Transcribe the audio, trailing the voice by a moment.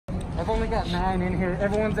I've only got 9 in here.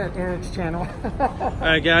 Everyone's at Eric's channel.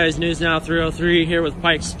 Alright guys, News Now 303 here with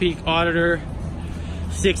Pikes Peak Auditor,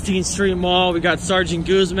 16th Street Mall. We got Sergeant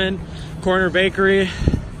Guzman, Corner Bakery.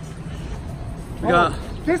 We got...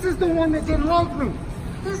 This is the one that didn't like me.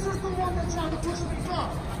 This is the one that tried to push me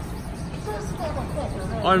down. This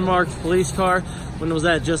motherfucker. Right? Unmarked police car. When was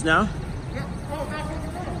that, just now? Yeah. Oh, that's what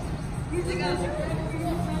you're doing. You guys are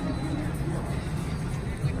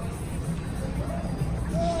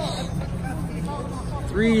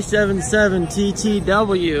 377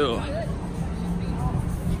 TTW.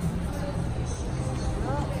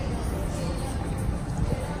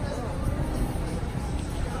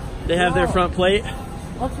 They have their front plate.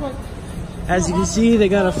 As you can see, they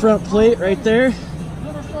got a front plate right there. You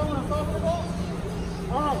understand what I'm talking about?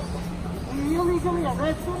 Alright. When you illegally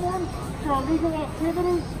arrest someone for illegal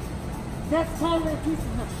activity, that's how their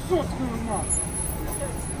pieces of shit doing that.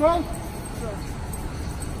 Okay?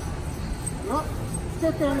 Yep.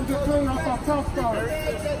 Sit there and get paid off that tax dollar.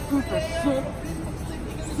 Piece of shit.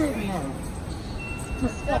 Sitting there.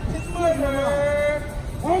 Just fucking sitting there.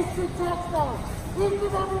 Wasted tax dollars. Each and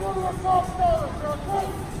every one of your tax dollars, okay?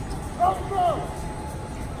 Don't go.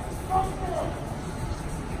 Don't go.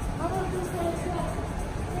 How much is that shot?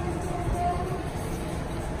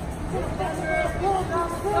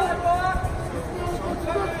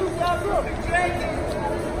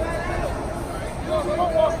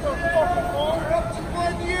 You're up to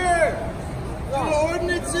 1 year. The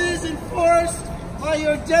ordinances enforced by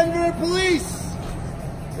your Denver police.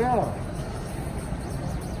 Yeah.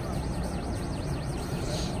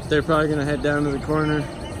 They're probably gonna head down to the corner.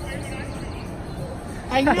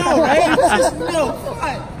 I know, right? It's just no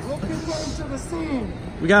fun. Look into the scene.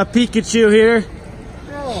 We got Pikachu here.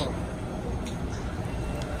 Yeah.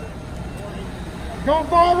 Don't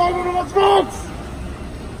violate anyone's rights.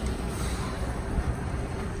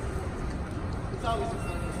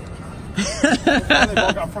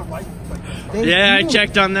 Yeah, I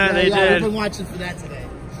checked on that. They I've did. been watching for that today.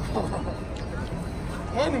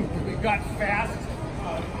 We got fast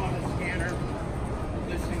on the scanner.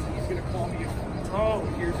 Listen, he's going to call me if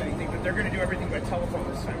he hears anything, but they're going to do everything by telephone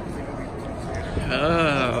this time because they know we were on the scanner.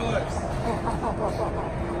 Oh.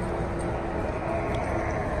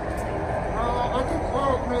 I think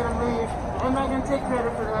Eric made him leave. I'm not going to take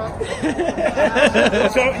credit for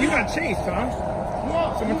that. So you got chased, huh?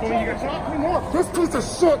 Yeah, Someone told me you got shot me more. This piece of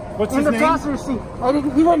shit What's in his the name? passenger seat.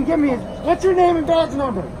 He wouldn't give me his. What's your name and badge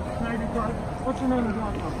number? What's your name and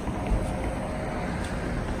badge number?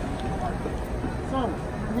 Son,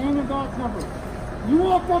 name and badge number. You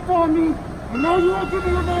walked up on me, and now you won't give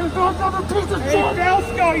me your name and badge number, piece of shit! Hey,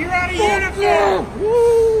 Felsco, you're out of uniform!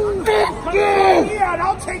 Thank you! Yeah, and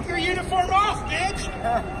I'll take your uniform off, bitch!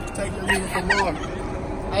 Take your uniform off.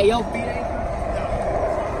 Hey, yo, B.A.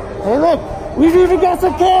 Hey, look, we've even got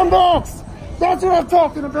some cam backs! That's what I'm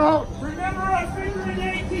talking about! Remember, a finger in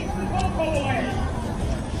eight keeps the vocal away!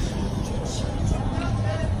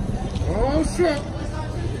 Oh, shit!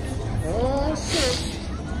 Oh, shit!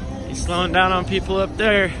 He's slowing down on people up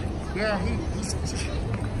there. Yeah, he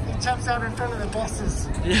jumps out in front of the buses.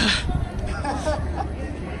 Yeah.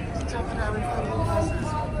 He's jumping out in front of the buses.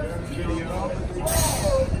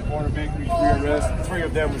 Corner Bakery, 3 arrests. 3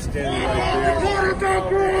 of them were standing right there. Corner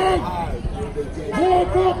Bakery!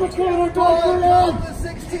 Walk up the Corner Bakery! The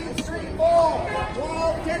 16th Street Mall.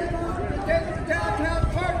 While Denver Downtown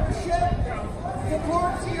Partnership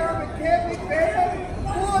supports the urban camping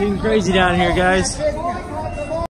ban. Getting crazy down here, guys.